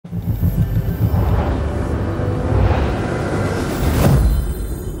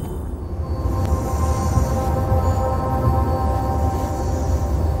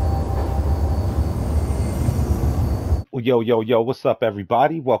Yo, what's up,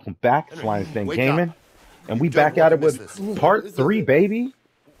 everybody? Welcome back. It's Lions Den Gaming. And we back at it with part 3, baby.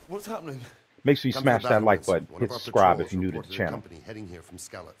 What's happening? Make sure you smash that like button. Hit subscribe if you're new to the channel. Heading here from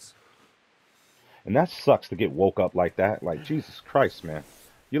Skalitz. And that sucks to get woke up like that. Like, Jesus Christ, man.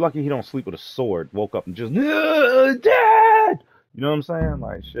 You're lucky he don't sleep with a sword. Woke up and just, Dad! You know what I'm saying?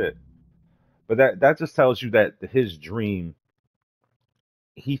 Like, shit. But that just tells you that his dream,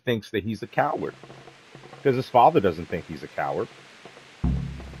 he thinks that he's a coward. Because his father doesn't think he's a coward.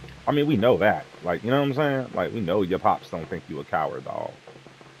 I mean, we know that. Like, you know what I'm saying? Like, we know your pops don't think you a coward, dog.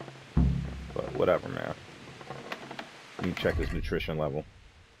 But whatever, man. Let me check his nutrition level.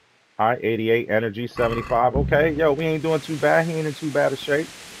 High, 88, energy, 75. Okay, yo, we ain't doing too bad. He ain't in too bad a shape.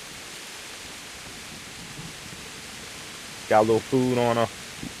 Got a little food on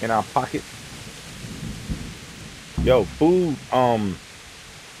in our pocket. Yo, food,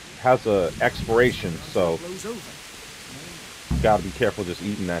 has a expiration, so gotta be careful just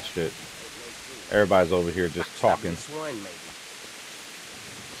eating that shit. Everybody's over here just talking.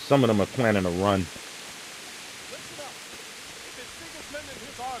 Some of them are planning a run. Listen up. If it's Sigismund and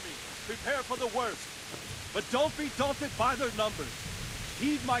his army, prepare for the worst. But don't be daunted by their numbers.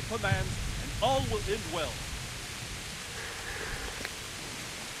 Heed my commands, and all will end well.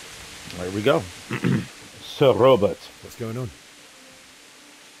 There we go. Sir Robert. What's going on?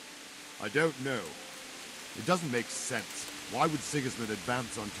 I don't know. It doesn't make sense. Why would Sigismund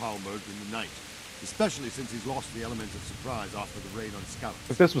advance on Talmberg in the night? Especially since he's lost the element of surprise after the raid on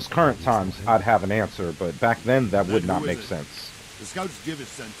Skalitz. If this was current times, I'd have an answer, but back then that would not make sense. The scouts Givis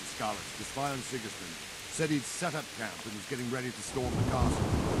sent to Skalitz to spy on Sigismund said he'd set up camp and was getting ready to storm the castle.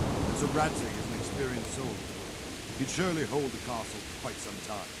 And so Radzig is an experienced soldier. He'd surely hold the castle for quite some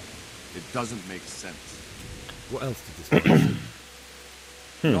time. It doesn't make sense. What else did this guy see?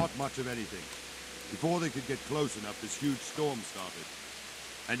 Not much of anything. Before they could get close enough, this huge storm started.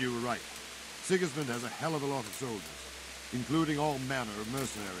 And you were right. Sigismund has a hell of a lot of soldiers, including all manner of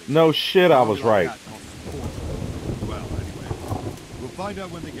mercenaries. No shit, I was right. Well, anyway, we'll find out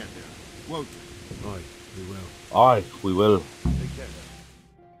when they get there, won't we? Aye, we will. Aye, we will. Take care.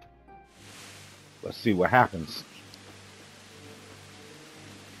 Let's see what happens.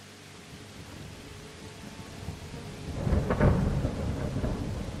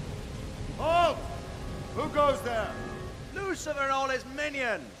 Who goes there? Lucifer and all his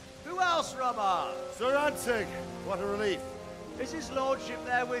minions. Who else, Robert? Sir Radzig. What a relief. Is his lordship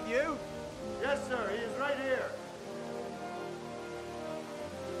there with you? Yes, sir. He is right here.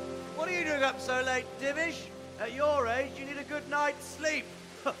 What are you doing up so late, Divish? At your age, you need a good night's sleep.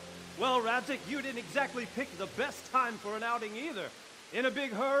 Well, Radzig, you didn't exactly pick the best time for an outing either. In a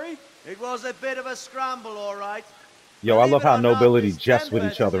big hurry? It was a bit of a scramble, all right. Yo, I love how Believe it or not, nobility this jests with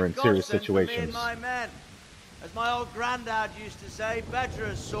tempest each other is in a serious godsend for me and situations. my men. As my old granddad used to say, better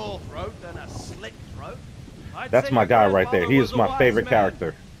a sore throat than a slit throat. That's my guy right there. He is my favorite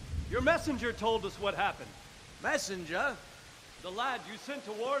character. Your messenger told us what happened. Messenger? The lad you sent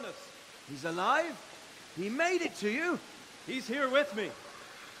to warn us. He's alive? He made it to you? He's here with me.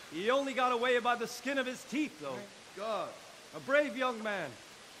 He only got away by the skin of his teeth, though. Thank God. A brave young man.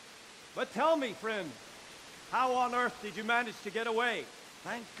 But tell me, friend, how on earth did you manage to get away?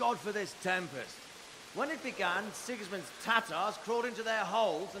 Thank God for this tempest. When it began, Sigismund's Tatars crawled into their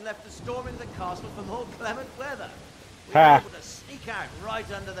holes and left us storming the castle for more clement weather. We were able to sneak out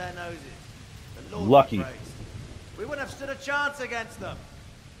right under their noses. The Lord Lucky. be praised. We wouldn't have stood a chance against them.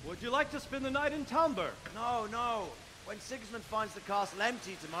 Would you like to spend the night in Talmberg? No, no. When Sigismund finds the castle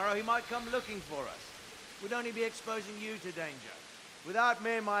empty tomorrow, he might come looking for us. We'd only be exposing you to danger. Without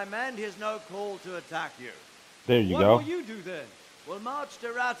me and my men, he has no call to attack you. There you What go. will you do then? We'll march to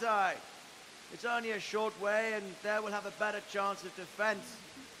Ratai. It's only a short way, and there we'll have a better chance of defense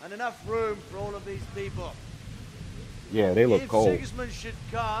and enough room for all of these people. Yeah, they look If cold. Sigismund should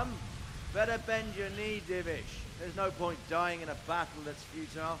come, better bend your knee, Divish. There's no point dying in a battle that's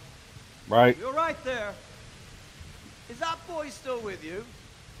futile. Right? You're right there. Is that boy still with you?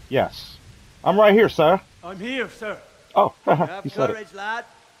 Yes. I'm right here, sir. I'm here, sir. Oh, Have he said it. courage, lad.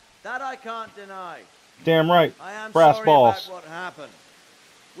 That I can't deny. Damn right. I am Brass sorry balls. about what happened.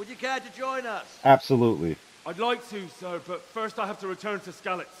 Would you care to join us? Absolutely. I'd like to, sir, but first I have to return to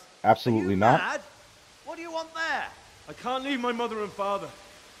Skalitz. Absolutely Are you not. mad? What do you want there? I can't leave my mother and father.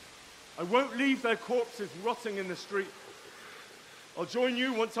 I won't leave their corpses rotting in the street. I'll join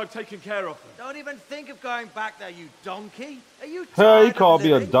you once I've taken care of them. Don't even think of going back there, you donkey. Are you Hey, tired he of called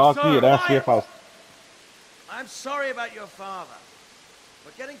me a living? donkey Sir, and asked me if I was... I'm sorry about your father,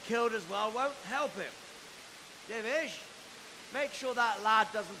 but getting killed as well won't help him. Divish, make sure that lad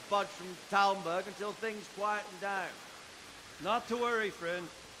doesn't budge from Talmberg until things quieten down. Not to worry, friend.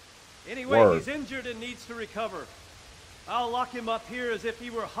 Anyway, Word. he's injured and needs to recover. I'll lock him up here as if he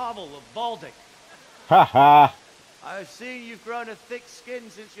were Havel of Baldic. Ha ha. I see you've grown a thick skin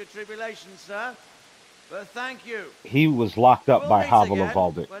since your tribulation, sir. But thank you. He was locked up We'll by meet Havel again of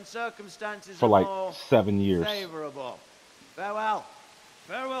Baldic when circumstances for are like more 7 years. favorable. Farewell.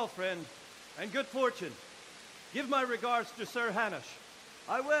 Farewell, friend, and good fortune. Give my regards to Sir Hanush.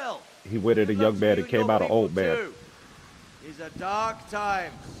 I will. He witted a Good young luck man to that you and came your out of old people man. too. These are dark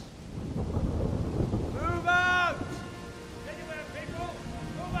times. Move out! Anywhere, people!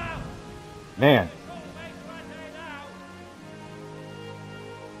 Move out! Man,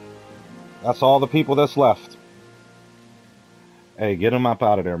 that's all the people that's left. Hey, get them up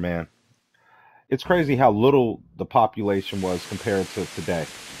out of there, man. It's crazy how little the population was compared to today,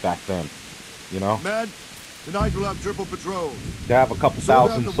 back then. You know? Men, tonight we'll have triple patrol. To have a couple Sort out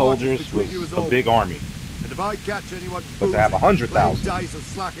thousand the watches soldiers between you was is a all. big army. And if I catch anyone But to have boozing, 100,000. playing dice or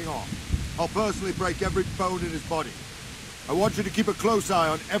slacking off, I'll personally break every bone in his body. I want you to keep a close eye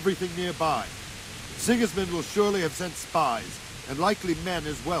on everything nearby. Sigismund will surely have sent spies, and likely men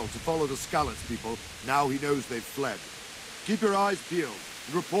as well, to follow the Skalitz people, now he knows they've fled. Keep your eyes peeled,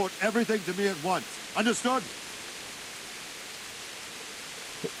 and report everything to me at once. Understood?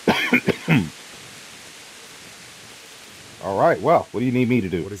 All right, well, what do you need me to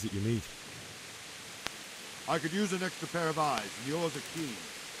do? What is it you need? I could use an extra pair of eyes, and yours are keen.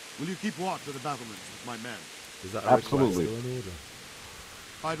 Will you keep watch of the battlements with my men? Is that a Absolutely. request or an order?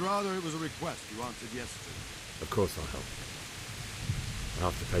 I'd rather it was a request you answered yes to. Of course I'll help. I'll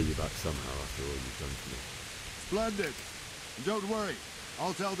have to pay you back somehow after all you've done for me. Splendid. And don't worry,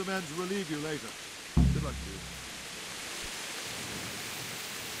 I'll tell the men to relieve you later. Good luck to you.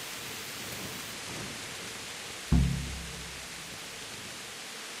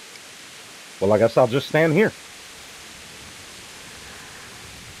 Well, I guess I'll just stand here.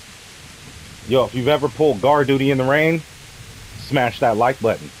 Yo, if you've ever pulled guard duty in the rain, smash that like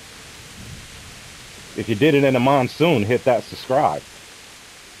button. If you did it in a monsoon, hit that subscribe.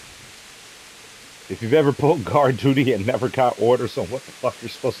 If you've ever pulled guard duty and never got orders on what the fuck you're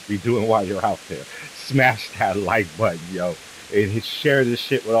supposed to be doing while you're out there, smash that like button, yo. And share this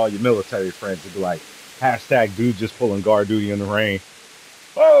shit with all your military friends and be like, hashtag dude just pulling guard duty in the rain.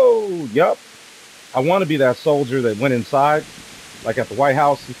 Oh, yup. I want to be that soldier that went inside, like at the White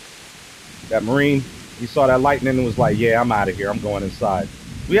House, that Marine. He saw that lightning and was like, yeah, I'm out of here. I'm going inside.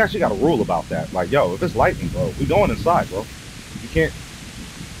 We actually got a rule about that. Like, yo, if it's lightning, bro, we going inside, bro. You can't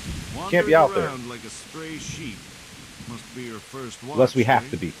be out there. Wandering around like a stray sheep. Must be your first watch. Unless we have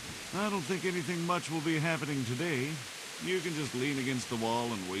eh? to be. I don't think anything much will be happening today. You can just lean against the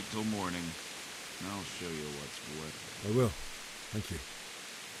wall and wait till morning. I'll show you what's what. I will. Thank you.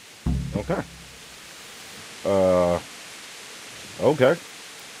 Okay. Okay.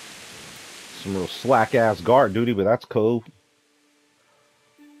 Some real slack-ass guard duty, but that's cool.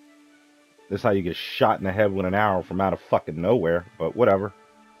 This is how you get shot in the head with an arrow from out of fucking nowhere, but whatever.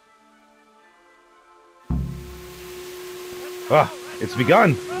 Ah, it's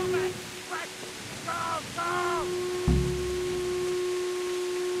begun.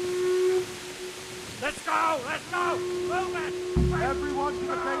 Let's go! Let's go! Move it! Everyone to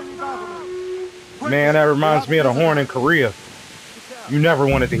the Feigning battlement. Man, that reminds me of the horn in Korea. You never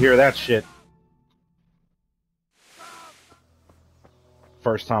wanted to hear that shit.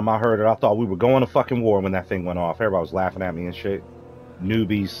 First time I heard it, I thought we were going to fucking war when that thing went off. Everybody was laughing at me and shit.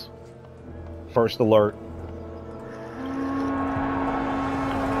 Newbies. First alert.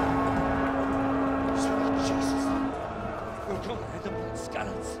 Jesus! We're going to hit the blood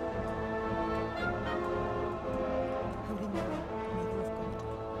skeletons. Holy Mary, Mother of God,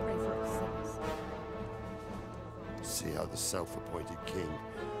 pray for us sinners. See how the self-appointed king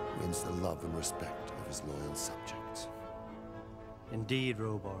wins the love and respect of his loyal subjects. Indeed,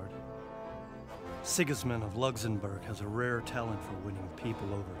 Robard. Sigismund of Luxembourg has a rare talent for winning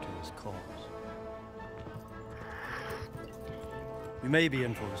people over to his cause. We may be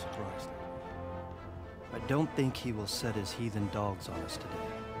in for a surprise, though. I don't think he will set his heathen dogs on us today.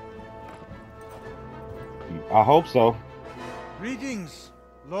 I hope so. Greetings,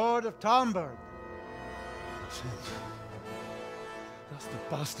 Lord of Talmberg. That's the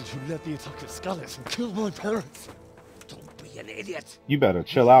bastard who led the attack at Skalitz and killed my parents. Don't be an idiot. You better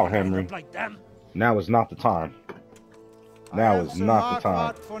chill out, Henry. Like them. Now is not the time. Now is not the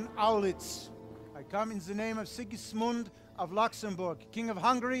time. Von Aulitz. I come in the name of Sigismund of Luxembourg, King of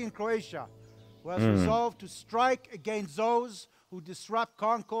Hungary and Croatia, who has resolved to strike against those who disrupt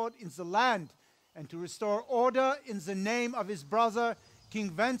concord in the land and to restore order in the name of his brother,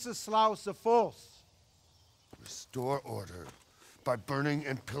 King Wenceslas IV. Restore order by burning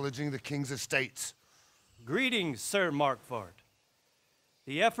and pillaging the king's estates. Greetings, Sir Markvard.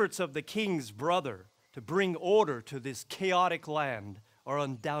 The efforts of the king's brother to bring order to this chaotic land are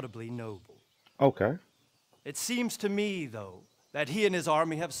undoubtedly noble. Okay. It seems to me, though, that he and his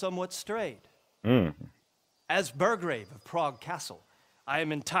army have somewhat strayed. As Burgrave of Prague Castle, I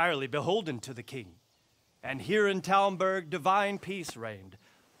am entirely beholden to the king. And here in Talmberg, divine peace reigned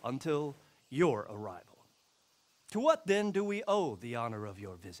until your arrival. To what then do we owe the honor of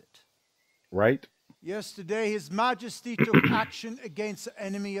your visit? Right. Yesterday, His Majesty took action against the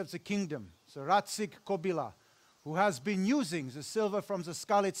enemy of the kingdom, Sir Radzig Kobyla, who has been using the silver from the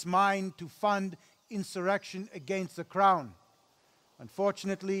Skalitz mine to fund insurrection against the crown.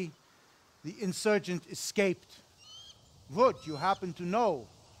 Unfortunately, the insurgent escaped. Would you happen to know,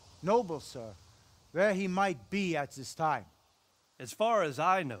 noble sir, where he might be at this time? As far as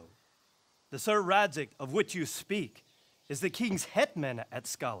I know, the Sir Radzig of which you speak is the king's hetman at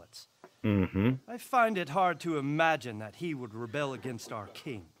Skalitz. I find it hard to imagine that he would rebel against our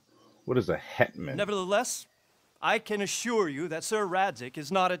king. What is a hetman? Nevertheless, I can assure you that Sir Radzig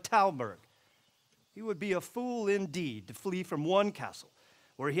is not at Talmberg. He would be a fool indeed to flee from one castle,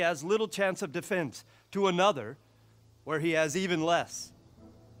 where he has little chance of defense, to another, where he has even less.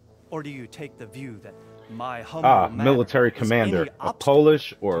 Or do you take the view that my humble military commander, a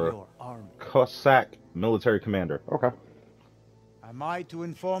Polish or Cossack military commander? Okay. Am I to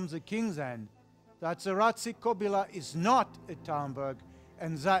inform the king then that Sir Radzig Kobyla is not at Talmberg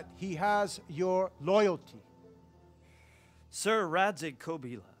and that he has your loyalty? Sir Radzig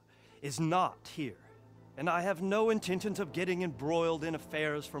Kobyla is not here, and I have no intentions of getting embroiled in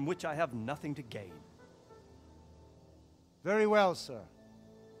affairs from which I have nothing to gain. Very well, sir.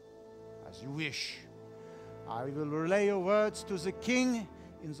 As you wish. I will relay your words to the king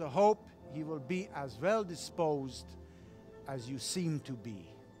in the hope he will be as well disposed as you seem to be.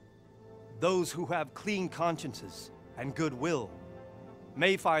 Those who have clean consciences and goodwill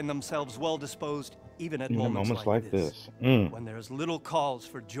may find themselves well disposed even at moments like this. When there's little cause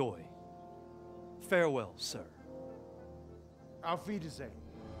for joy. Farewell, sir. Auf Wiedersehen.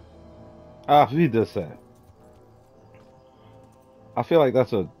 Auf Wiedersehen. I feel like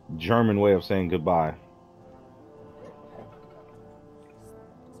that's a German way of saying goodbye.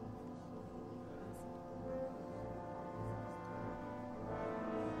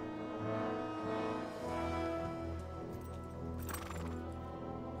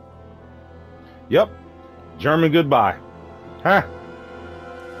 Yep. German goodbye. Huh.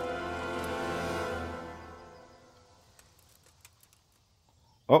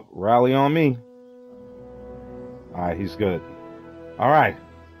 Oh, rally on me. Alright, he's good. Alright.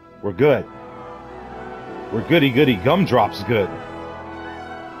 We're good. We're goody goody. Gumdrop's good.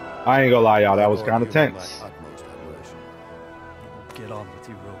 I ain't gonna lie, y'all. That was kind of tense. Get on with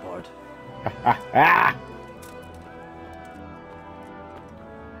you, Robard. Ah!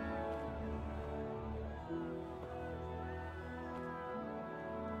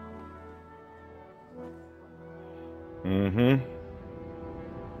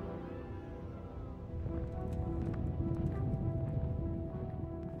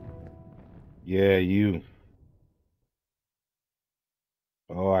 Yeah, you.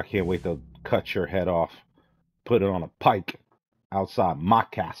 Oh, I can't wait to cut your head off. Put it on a pike outside my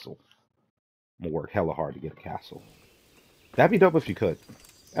castle. I'm gonna work hella hard to get a castle. That'd be dope if you could.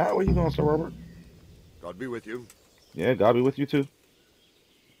 Where you going, Sir Robert? God be with you. Yeah, God be with you too.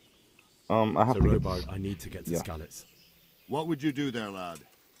 I have to Robard, I need to get to Skalitz. What would you do there, lad?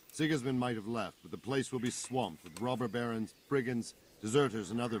 Sigismund might have left, but the place will be swamped with robber barons, brigands,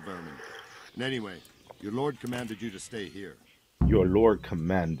 deserters, and other vermin. And anyway, your lord commanded you to stay here. Your lord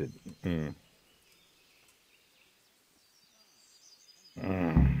commanded.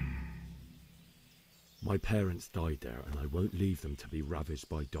 My parents died there, and I won't leave them to be ravaged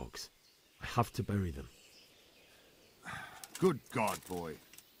by dogs. I have to bury them. Good God, boy.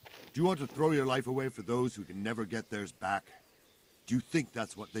 Do you want to throw your life away for those who can never get theirs back? Do you think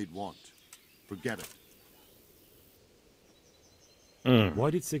that's what they'd want? Forget it. Why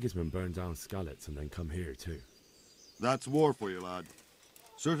did Sigismund burn down Skalitz and then come here too? That's war for you, lad.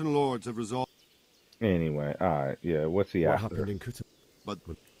 Certain lords have resolved... Anyway, alright, yeah, what's he after? What happened in Kutum? But...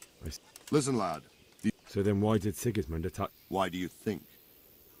 Listen, lad. So then why did Sigismund attack... Why do you think?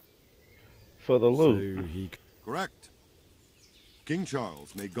 For the loot. So he... Correct. King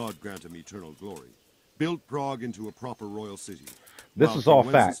Charles, may God grant him eternal glory, built Prague into a proper royal city. This is all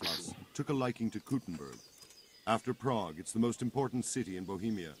facts. Wenceslas took a liking to Kuttenberg. After Prague, it's the most important city in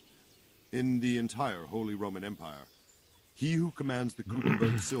Bohemia, in the entire Holy Roman Empire. He who commands the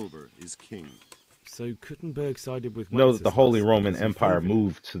Kuttenberg silver is king. So Kuttenberg sided with Know that the Holy Wenceslas Roman because he Empire favored him.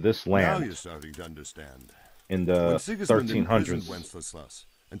 moved to this Now land you're starting to understand. in When the Sigismund imprisoned 1300s. Wenceslas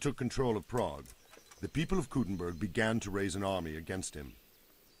and took control of Prague, the people of Kuttenberg began to raise an army against him.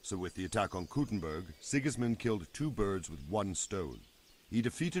 So with the attack on Kuttenberg, Sigismund killed 2 birds with 1 stone. He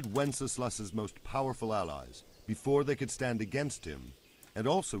defeated Wenceslas's most powerful allies before they could stand against him, and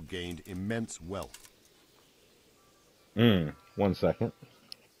also gained immense wealth. 1 second.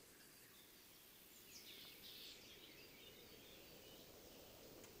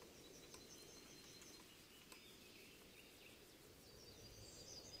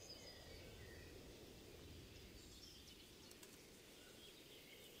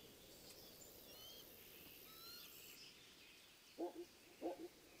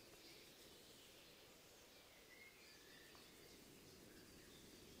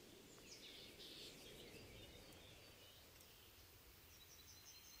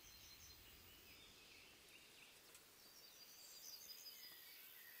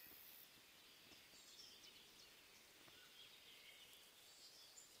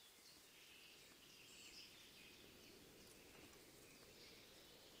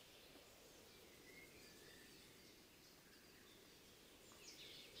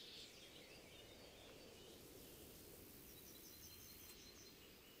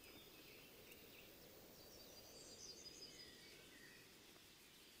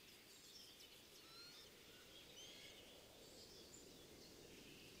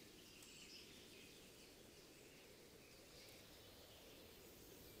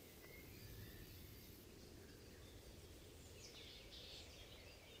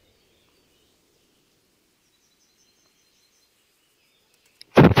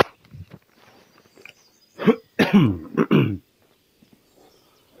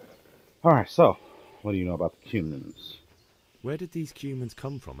 Alright, so, what do you know about the Cumans? Where did these Cumans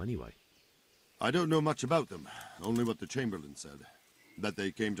come from, anyway? I don't know much about them, only what the Chamberlain said. That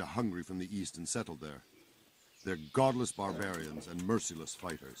they came to Hungary from the east and settled there. They're godless barbarians and merciless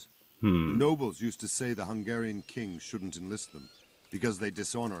fighters. The nobles used to say the Hungarian king shouldn't enlist them, because they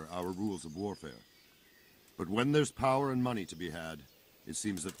dishonor our rules of warfare. But when there's power and money to be had, it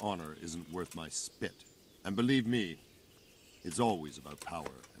seems that honor isn't worth my spit. And believe me, it's always about power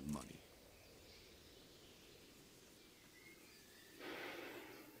and money.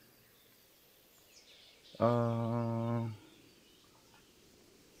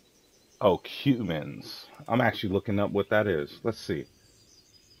 Oh, Cumans. I'm actually looking up what that is. Let's see.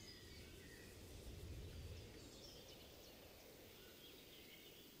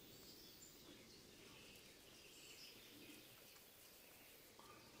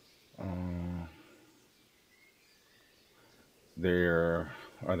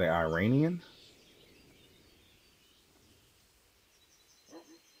 Are they Iranian?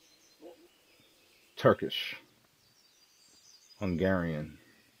 Turkish, Hungarian,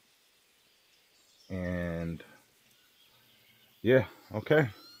 and yeah, okay.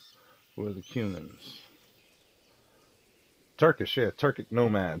 Who are the Cumans? Turkish, yeah, Turkic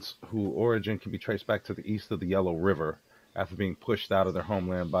nomads whose origin can be traced back to the east of the Yellow River after being pushed out of their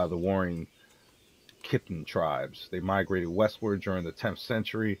homeland by the warring Khitan tribes. They migrated westward during the 10th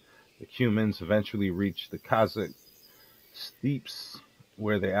century. The Cumans eventually reached the Kazakh steppes,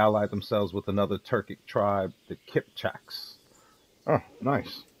 where they allied themselves with another Turkic tribe, the Kipchaks. Oh,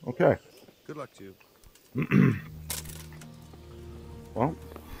 nice. Okay. Good luck to you. Well,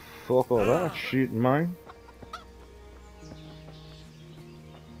 fuck all that shit in mine.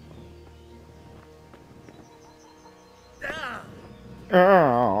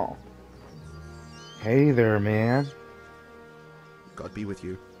 Oh. Hey there, man. God be with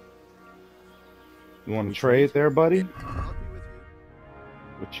you. You want to trade there, buddy?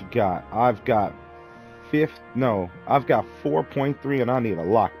 What you got? I've got 4.3 and I need a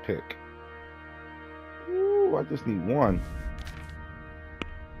lockpick. Ooh, I just need 1.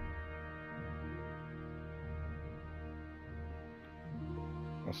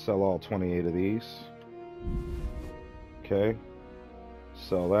 I'll sell all 28 of these. Okay.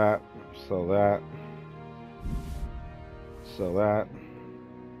 Sell that. Sell that. Sell that.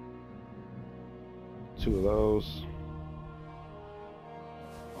 2 of those.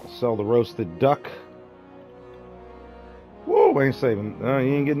 I'll sell the roasted duck. Whoa, ain't saving. You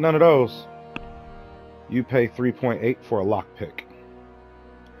ain't getting none of those. You pay 3.8 for a lockpick.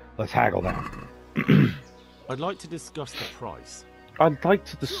 Let's haggle that. I'd like to discuss the price. I'd like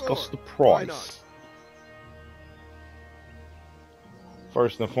to discuss the price.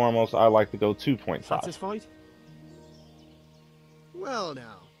 First and foremost, I like to go 2.5. Satisfied? Well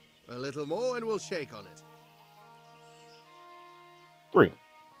now, a little more and we'll shake on it. 3.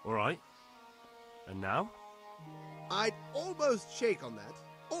 All right. And now? I'd almost shake on that.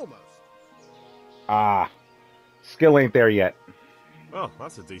 Almost. Ah, skill ain't there yet. Oh,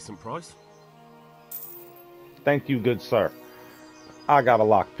 that's a decent price. Thank you, good sir. I got a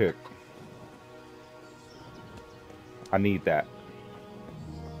lockpick. I need that.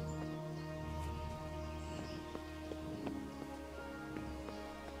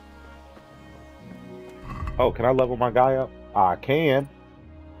 Oh, can I level my guy up? I can.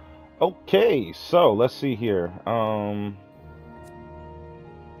 Okay, so let's see here. You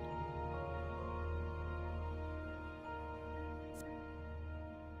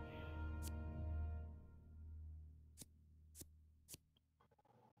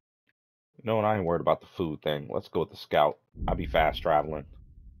know what? I ain't worried about the food thing. Let's go with the scout. I'll be fast traveling.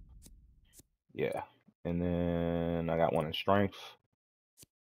 Yeah. And then I got one in strength.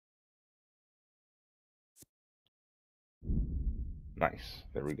 Nice.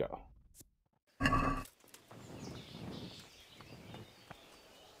 There we go.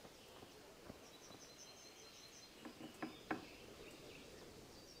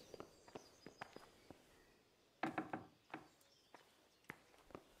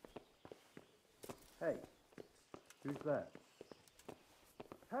 Hey, who's there?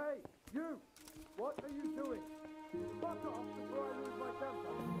 Hey, you! What are you doing? Fuck off before I lose my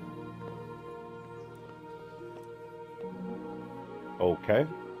temper. Okay.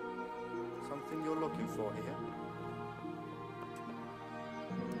 Something you're looking for here?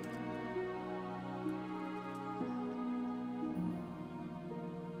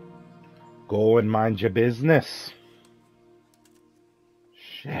 Go and mind your business.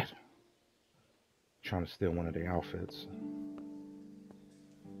 Shit. Trying to steal one of the outfits.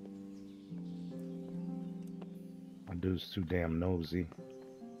 My dude's too damn nosy.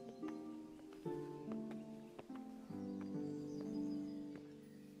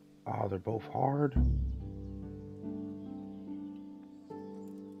 Oh, they're both hard.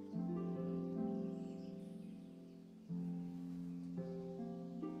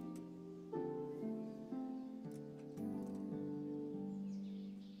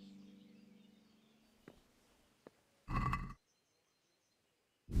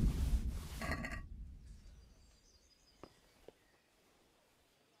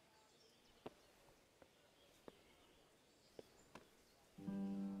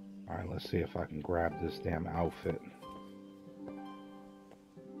 Alright, let's see if I can grab this damn outfit.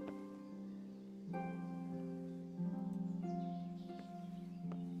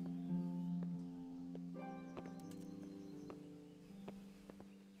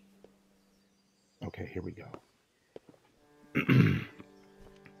 Okay, here we go.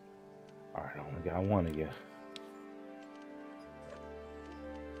 Alright, I only got one of you.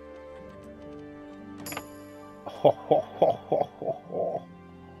 Ho, ho, ho, ho, ho, ho.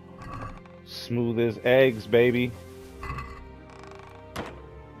 Smooth as eggs, baby.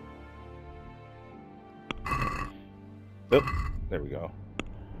 Oop, there we go.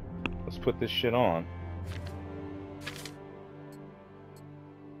 Let's put this shit on.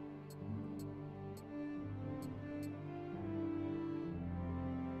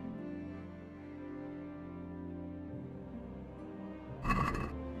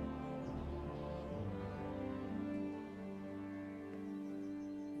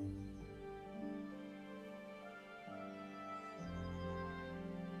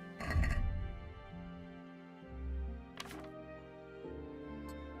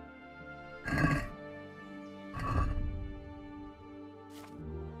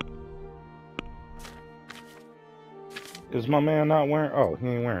 Is my man not wearing? Oh, he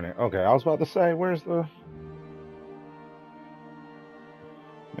ain't wearing it. Okay, I was about to say, where's the?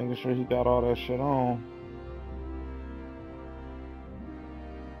 Making sure he got all that shit on.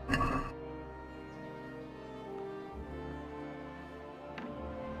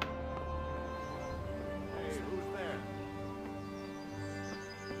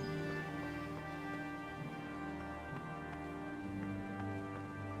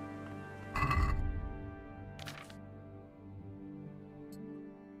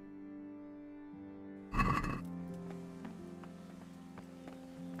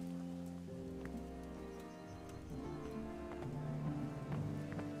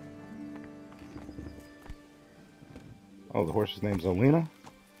 Oh, the horse's name's Alina?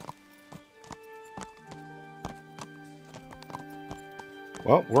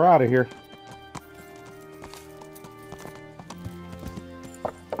 Well, we're out of here.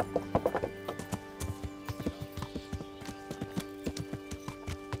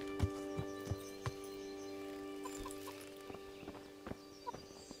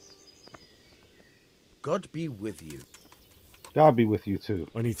 God be with you. God be with you too.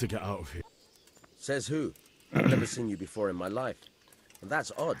 I need to get out of here. Says who? I've never seen you before in my life. And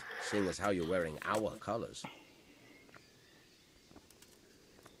that's odd, seeing as how you're wearing our colors.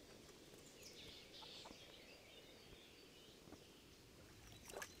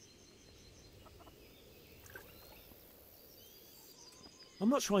 I'm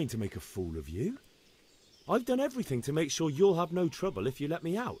not trying to make a fool of you. I've done everything to make sure you'll have no trouble if you let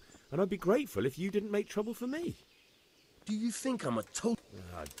me out, and I'd be grateful if you didn't make trouble for me. Do you think I'm a total...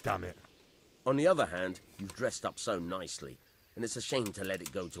 Ah, damn it. On the other hand, you've dressed up so nicely, and it's a shame to let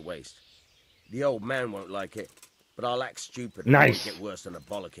it go to waste. The old man won't like it, but I'll act stupid and Nice. get worse than a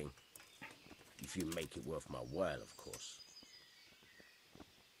bollocking. If you make it worth my while, of course.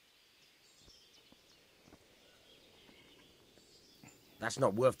 That's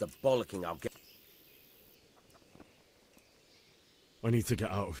not worth the bollocking I'll get. I need to get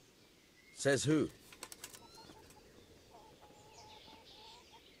out of... Says who?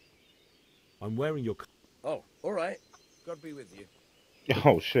 I'm wearing your... Oh, all right. God be with you.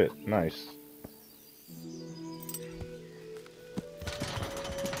 Oh shit, nice.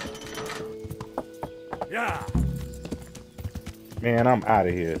 Yeah. Man, I'm out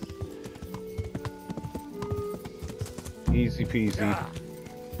of here. Easy peasy. Yeah.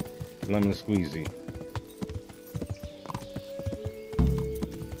 Lemon squeezy.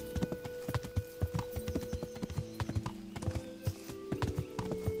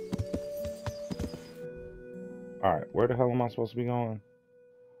 Alright, where the hell am I supposed to be going?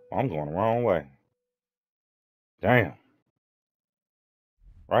 I'm going the wrong way. Damn.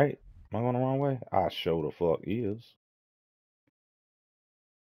 Right? Am I going the wrong way? I sure the fuck is.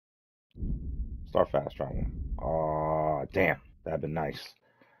 Start fast traveling. Damn. That'd been nice.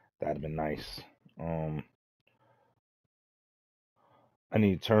 That'd been nice. I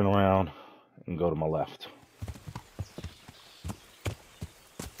need to turn around and go to my left.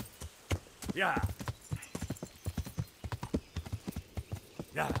 Yeah.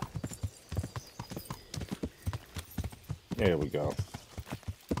 Yeah. There we go.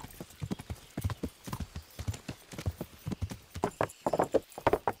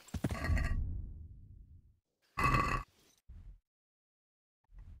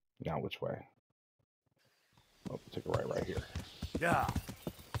 Now which way? Oh, take a right here. Yeah.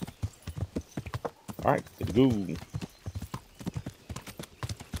 Alright, let's go.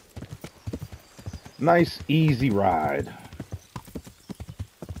 Nice, easy ride.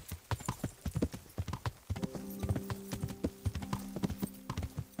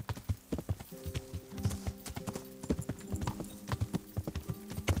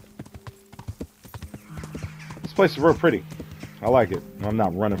 This place is real pretty. I like it. I'm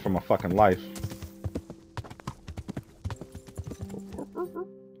not running for my fucking life.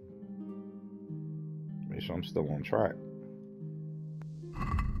 Make sure I'm still on track.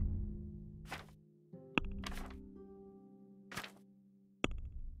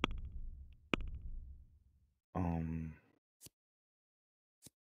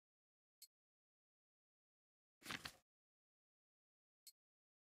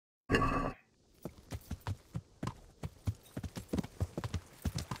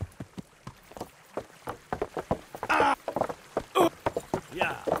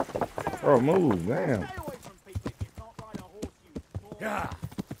 Yeah. Bro, move, damn. Yeah.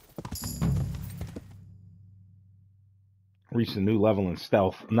 Reached a new level in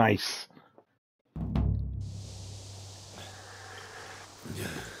stealth. Nice.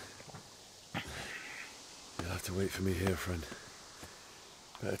 You'll have to wait for me here, friend.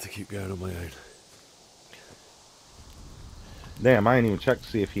 Better to keep going on my own. Damn, I ain't even checked to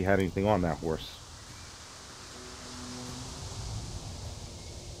see if he had anything on that horse.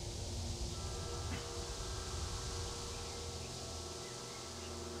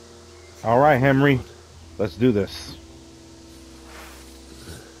 All right, Henry, let's do this.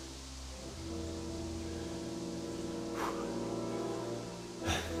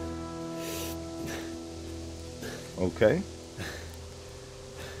 Okay.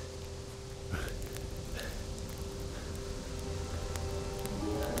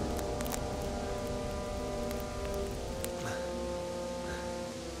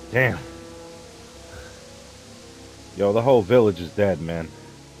 Damn. Yo, the whole village is dead, man.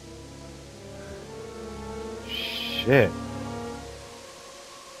 Shit.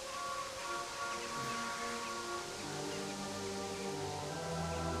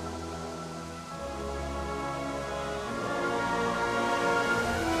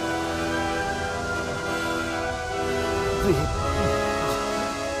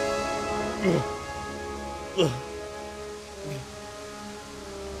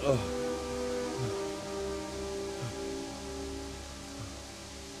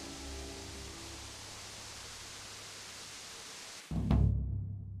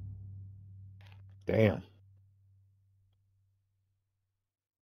 Damn.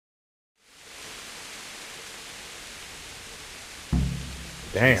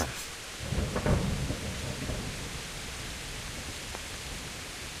 Damn.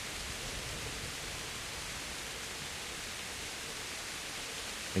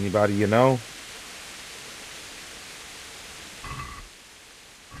 Anybody you know?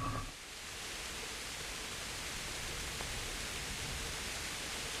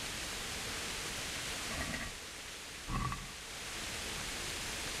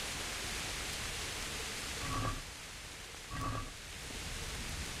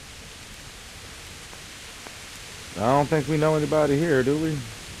 I don't think we know anybody here, do we?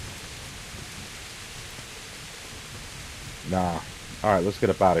 Nah. Alright, let's get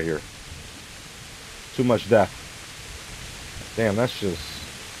up out of here. Too much death. Damn, that's just...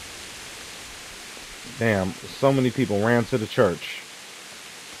 Damn, so many people ran to the church.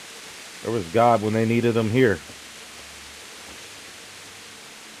 There was God when they needed him here.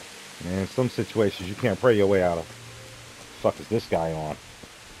 Man, in some situations you can't pray your way out of. What the fuck is this guy on?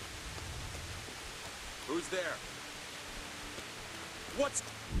 Who's there? What's...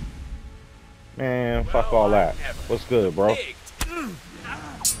 Man, fuck all that. What's good, bro?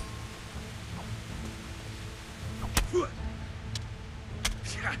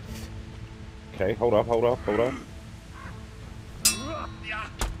 Okay, hold up.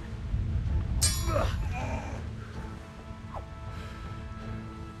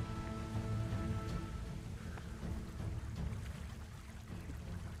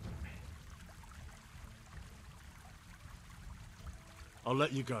 I'll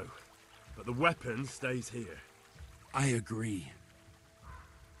let you go, but the weapon stays here. I agree.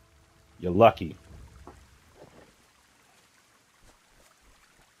 You're lucky.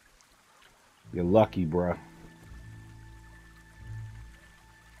 You're lucky, bruh.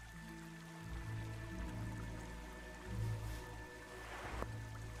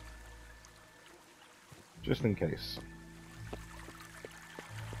 Just in case.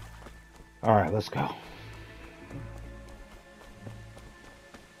 Alright, let's go.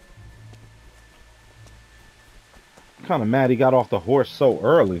 I'm kinda mad he got off the horse so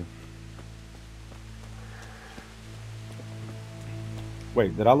early.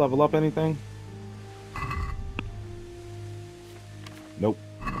 Wait, did I level up anything? Nope.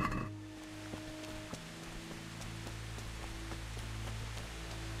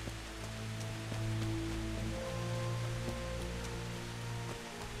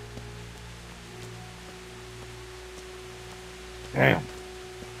 Damn.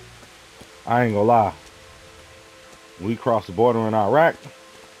 I ain't gonna lie. We crossed the border in Iraq,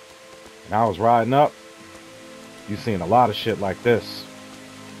 and I was riding up. You seen a lot of shit like this.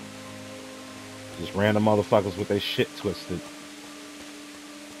 Just random motherfuckers with their shit twisted.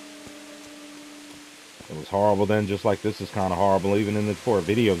 It was horrible then, just like this is kind of horrible, even for a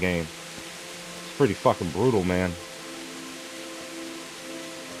video game. It's pretty fucking brutal, man.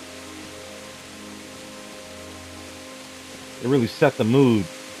 It really set the mood.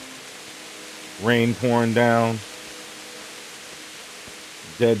 Rain pouring down.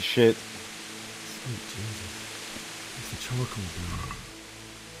 Dead shit. Sweet Jesus. It's the charcoal burn.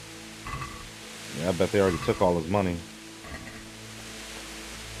 Yeah, I bet they already took all his money.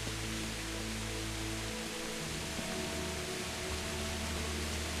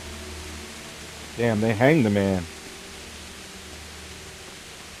 Damn, they hanged the man.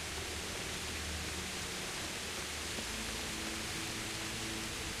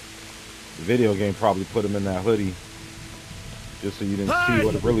 The video game probably put him in that hoodie. Just so you didn't see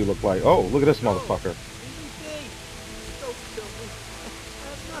what it really looked like. Oh, look at this motherfucker.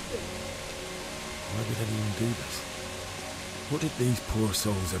 Why did anyone do this? What did these poor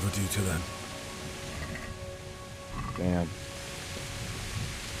souls ever do to them? Damn.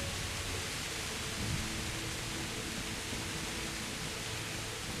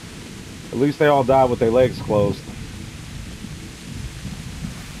 At least they all died with their legs closed.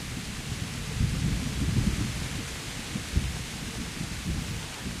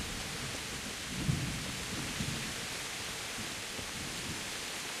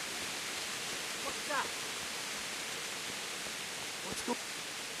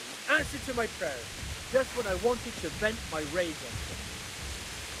 Answer to my prayer, just when I wanted to vent my rage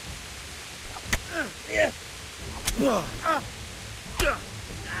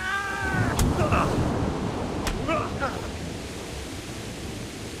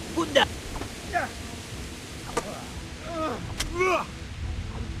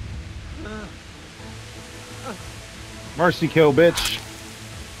Mercy kill, bitch.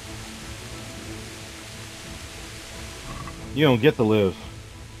 You don't get to live.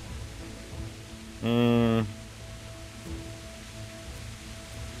 Hmm.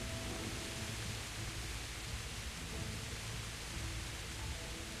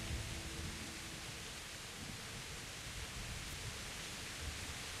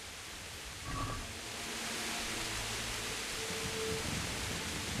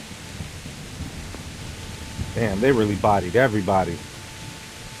 Damn, they really bodied everybody.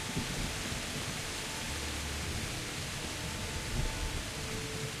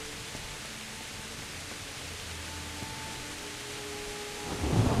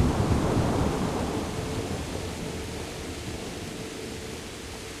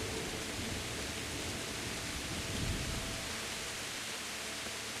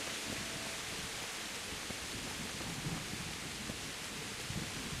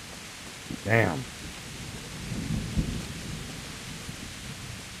 Damn.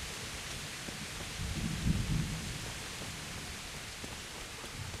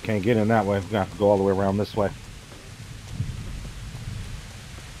 Can't get in that way. We're gonna have to go all the way around this way.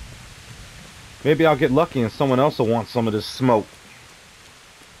 Maybe I'll get lucky and someone else will want some of this smoke.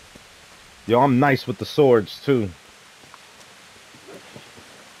 Yo, I'm nice with the swords too.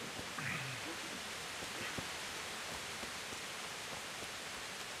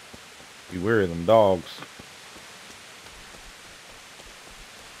 Be wary of them dogs.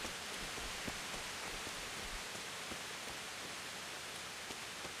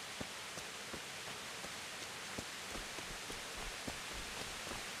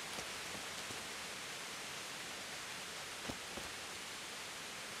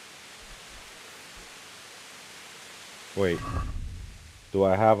 Wait, do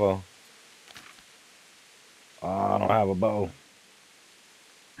I have a... I don't have a bow.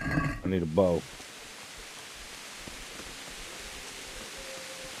 I need a bow.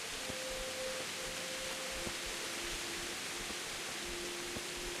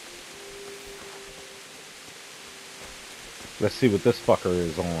 Let's see what this fucker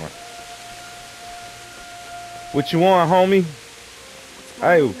is on. What you want, homie?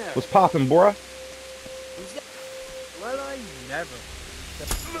 Hey, what's poppin', bruh? Well, I never.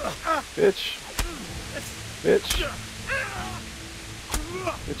 Bitch. Bitch.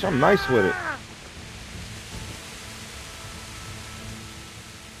 Bitch, I'm nice with it.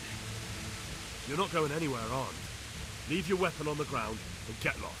 You're not going anywhere, aren't you? Leave your weapon on the ground and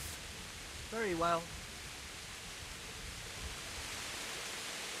get lost. Very well.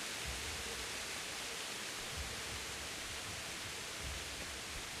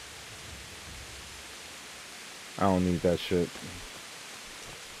 I don't need that shit.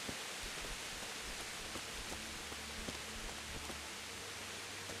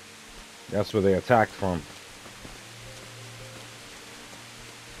 That's where they attacked from.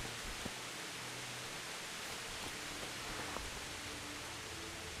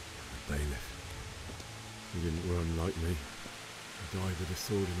 Bailiff. He didn't run like me. He died with a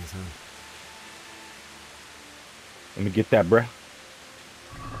sword in his hand. Let me get that, bruh.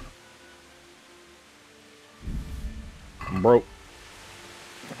 I'm broke.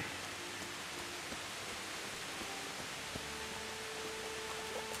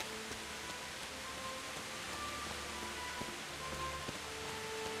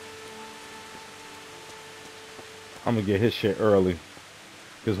 I'm gonna get his shit early.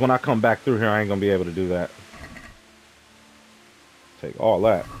 Because when I come back through here, I ain't gonna be able to do that. Take all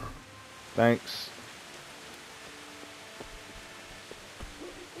that. Thanks.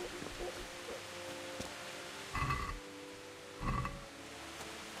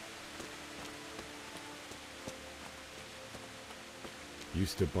 You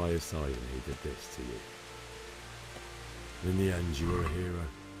stood by his side and he did this to you. In the end, you were a hero.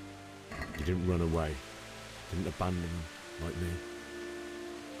 You didn't run away. Didn't abandon him like me.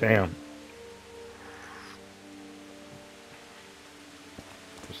 Damn.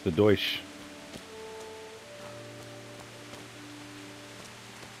 What's the Deutsch?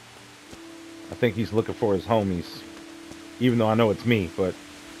 I think he's looking for his homies. Even though I know it's me, but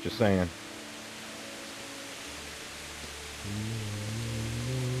just saying.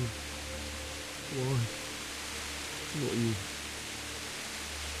 Why? Not you.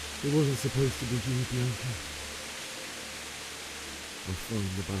 It wasn't supposed to be you, Bianca. I'll find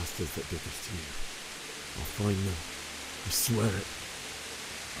the bastards that did this to you. I'll find them. I swear it.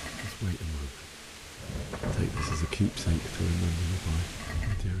 Just wait a moment. Take this as a keepsake to remember you by,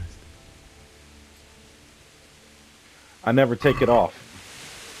 my dearest. I never take it off.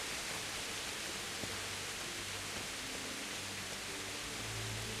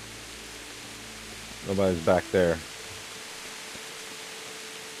 Nobody's back there.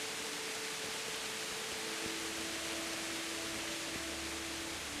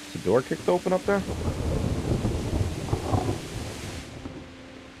 Is the door kicked open up there?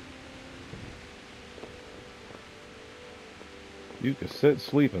 You can sit,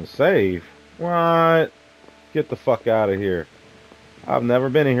 sleep, and save. What? Get the fuck out of here. I've never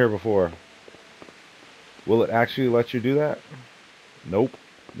been in here before. Will it actually let you do that? Nope.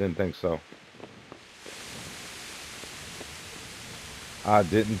 Didn't think so. I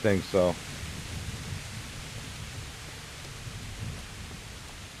didn't think so.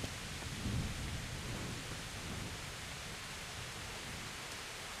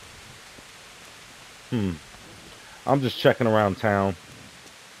 I'm just checking around town.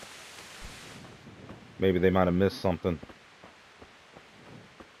 Maybe they might have missed something.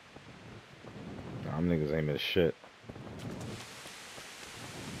 Them niggas ain't missed shit.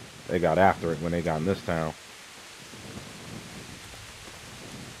 They got after it when they got in this town.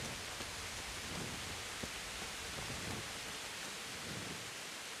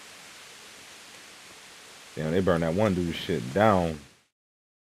 Damn, they burned that one dude's shit down.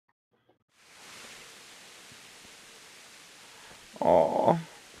 Aw.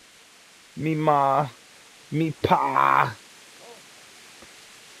 Me ma. Me pa.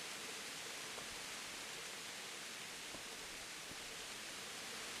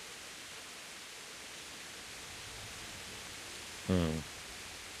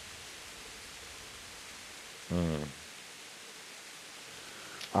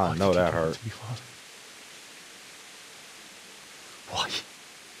 I know that hurt. Why?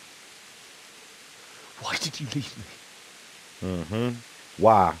 Why did you leave me?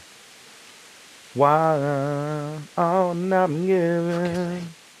 Why? Why? Oh, not giving.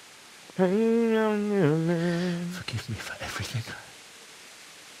 Forgive me for everything.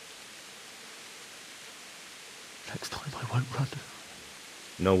 Next time I won't run.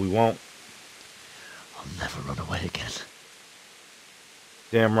 No, we won't. I'll never run away again.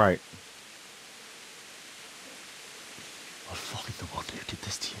 Damn right. I'll find the one who did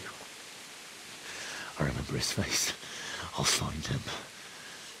this to you. I remember his face. I'll find him.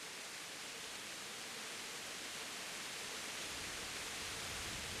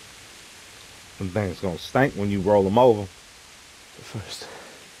 Them things gonna stink when you roll them over. But first,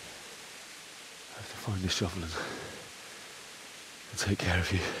 I have to find a shovel and take care of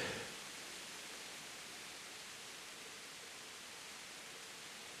you.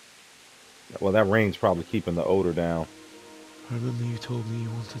 Well, that rain's probably keeping the odor down. I remember you told me you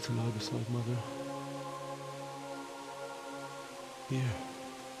wanted to lie beside Mother. Here.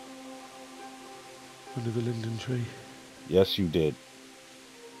 Under the linden tree. Yes, you did.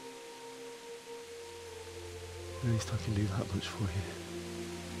 At least I can do that much for you.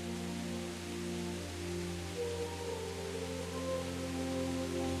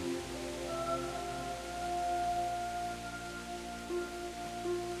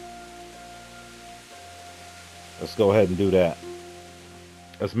 Let's go ahead and do that.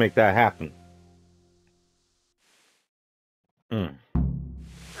 Let's make that happen.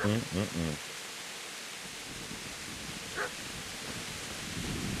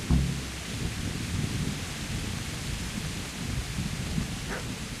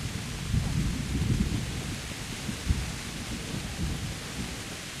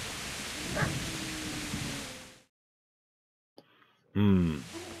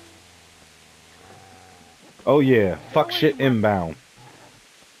 Oh yeah, fuck shit inbound.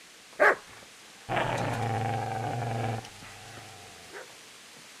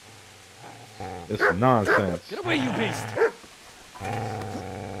 It's nonsense. Get away, you beast!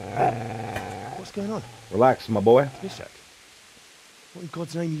 What's going on? Relax, my boy. Mishak, what in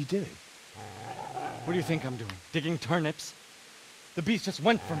God's name are you doing? What do you think I'm doing? Digging turnips? The beast just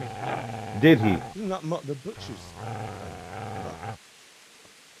went for me. Did he? Isn't that the butcher's?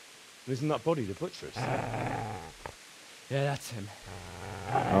 Isn't that body the butcher's? Yeah, that's him.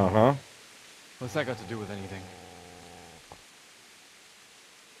 Uh-huh. What's that got to do with anything?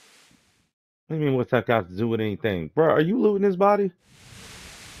 What do you mean, what's that got to do with anything? Bro, are you looting his body?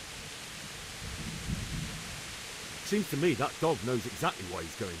 Seems to me that dog knows exactly why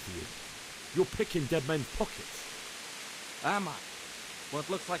he's going for you. You're picking dead men's pockets. Am I? Well, it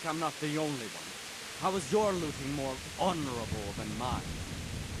looks like I'm not the only one. How is your looting more honorable than mine?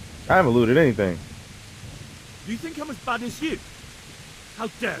 I haven't looted anything. You think I'm as bad as you? How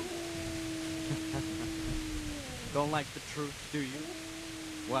dare you? Don't like the truth, do you?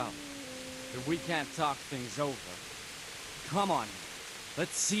 Well, if we can't talk things over, come on,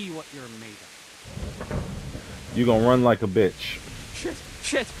 let's see what you're made of. You gonna run like a bitch. Shit,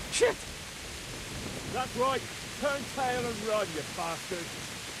 shit, shit! That's right. Turn tail and run, you bastard.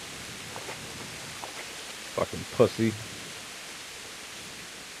 Fucking pussy.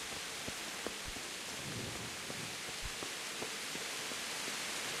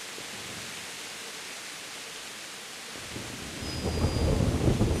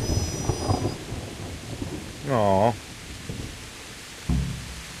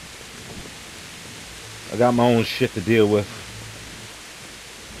 I got my own shit to deal with.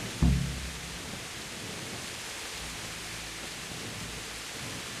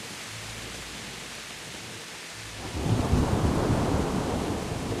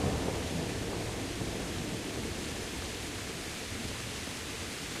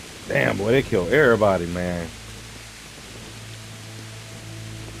 Damn, boy, they killed everybody, man.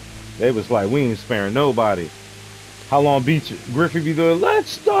 They was like, we ain't sparing nobody. How long Griffey be doing? Let's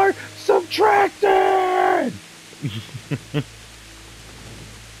start subtracting!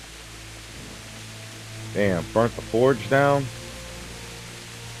 Damn, burnt the forge down.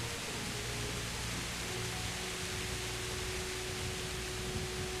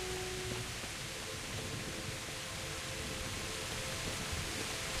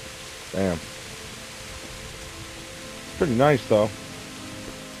 Damn. Pretty nice, though.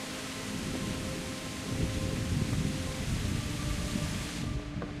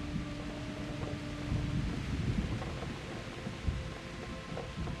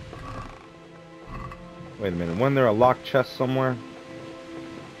 Wait a minute, wasn't there a locked chest somewhere?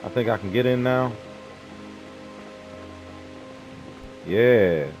 I think I can get in now.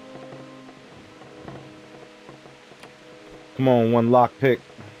 Yeah. Come on, one lock pick.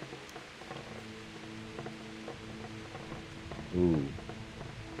 Ooh.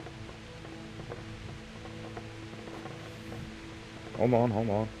 Hold on, hold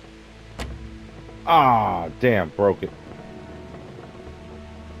on. Ah, damn, broke it.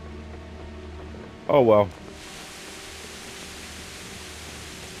 Oh well.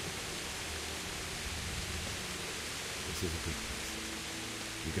 This is a good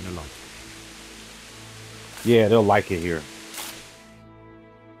place. You're gonna like it. Yeah, they'll like it here.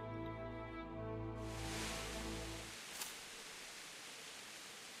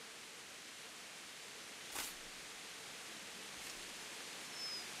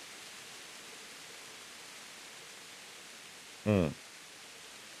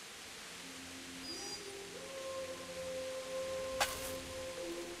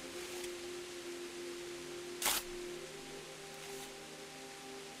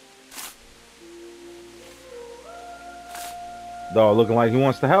 Dog looking like he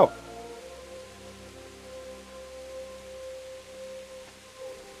wants to help.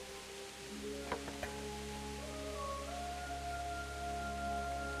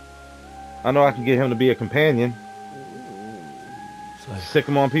 I know I can get him to be a companion. Sick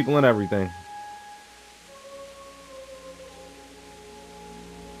him on people and everything.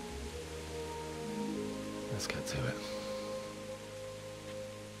 Let's get to it.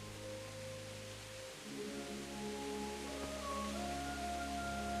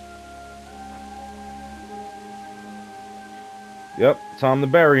 Yep, time to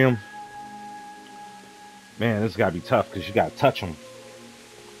bury him. Man, this gotta be tough because you gotta touch them.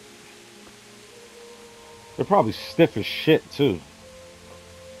 They're probably stiff as shit too.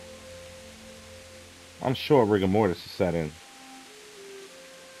 I'm sure rigor mortis is set in.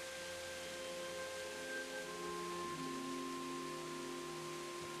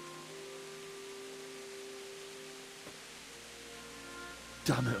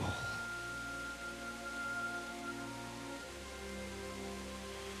 Damn it all.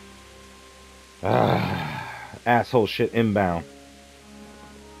 Asshole shit inbound.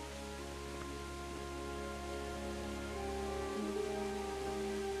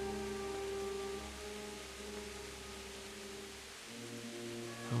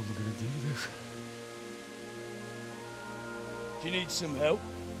 How am I gonna do this? Do you need some help?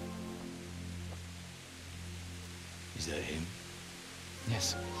 Is that him?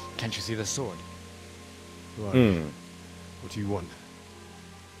 Yes. Can't you see the sword? Right. What do you want?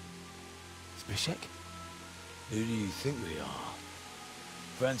 Zbyszek? Who do you think we are?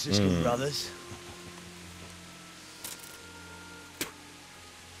 Franciscan brothers?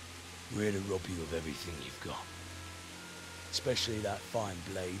 We're here to rob you of everything you've got. Especially that fine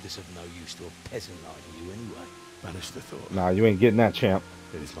blade that's of no use to a peasant like you anyway. Banish the thought. Nah, you ain't getting that, champ.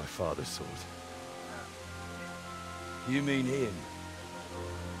 It is my father's sword. You mean him?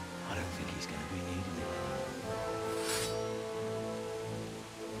 I don't think he's going to be needing it.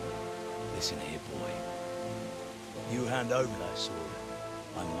 Listen here, boy. You hand over that sword,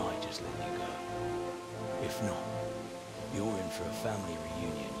 I might just let you go. If not, you're in for a family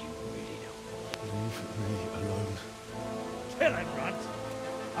reunion you really don't. Leave me alone. Kill him, Runt!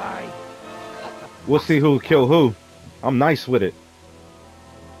 Aye. We'll see who kill who. I'm nice with it.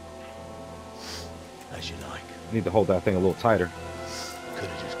 As you like. Need to hold that thing a little tighter. Could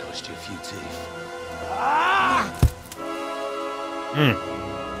have just cost you a few teeth.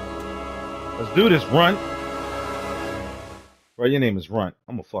 Let's do this, Runt. Bro, your name is Runt.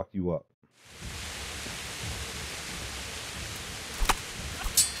 I'm gonna fuck you up.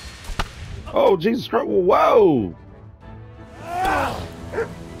 Oh, Jesus Christ. Whoa.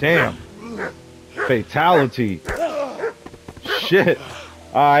 Damn. Fatality. Shit.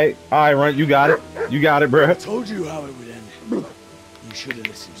 Alright, Runt, you got it. You got it, bruh. I told you how it would end. You should have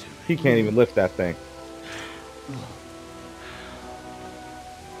listened to me. He can't even lift that thing.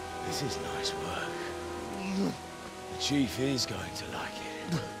 This is nice work. The chief is going to like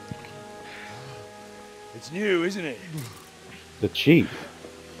it. It's new, isn't it? The chief.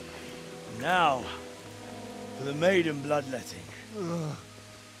 Now, for the maiden bloodletting.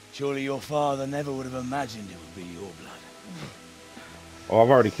 Surely your father never would have imagined it would be your blood. Oh, I've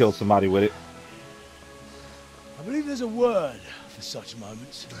already killed somebody with it. I believe there's a word for such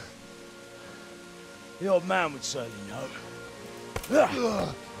moments. The old man would certainly know.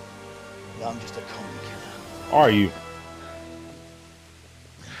 But I'm just a common killer. Are you?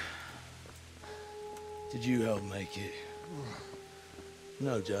 Did you help make it?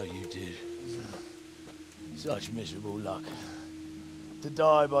 No doubt you did. Such miserable luck. To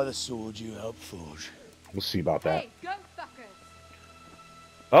die by the sword you helped forge. We'll see about that. Hey, go fuckers.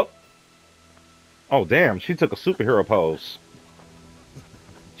 Oh. Oh, damn. She took a superhero pose.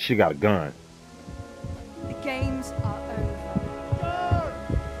 She got a gun. The games are over.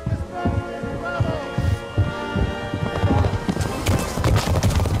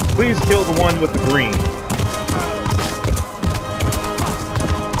 Please kill the one with the green.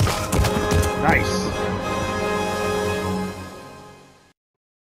 Nice.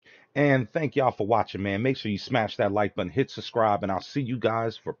 And thank y'all for watching, man. Make sure you smash that like button, hit subscribe, and I'll see you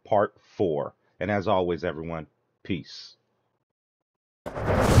guys for part 4. And as always, everyone, peace.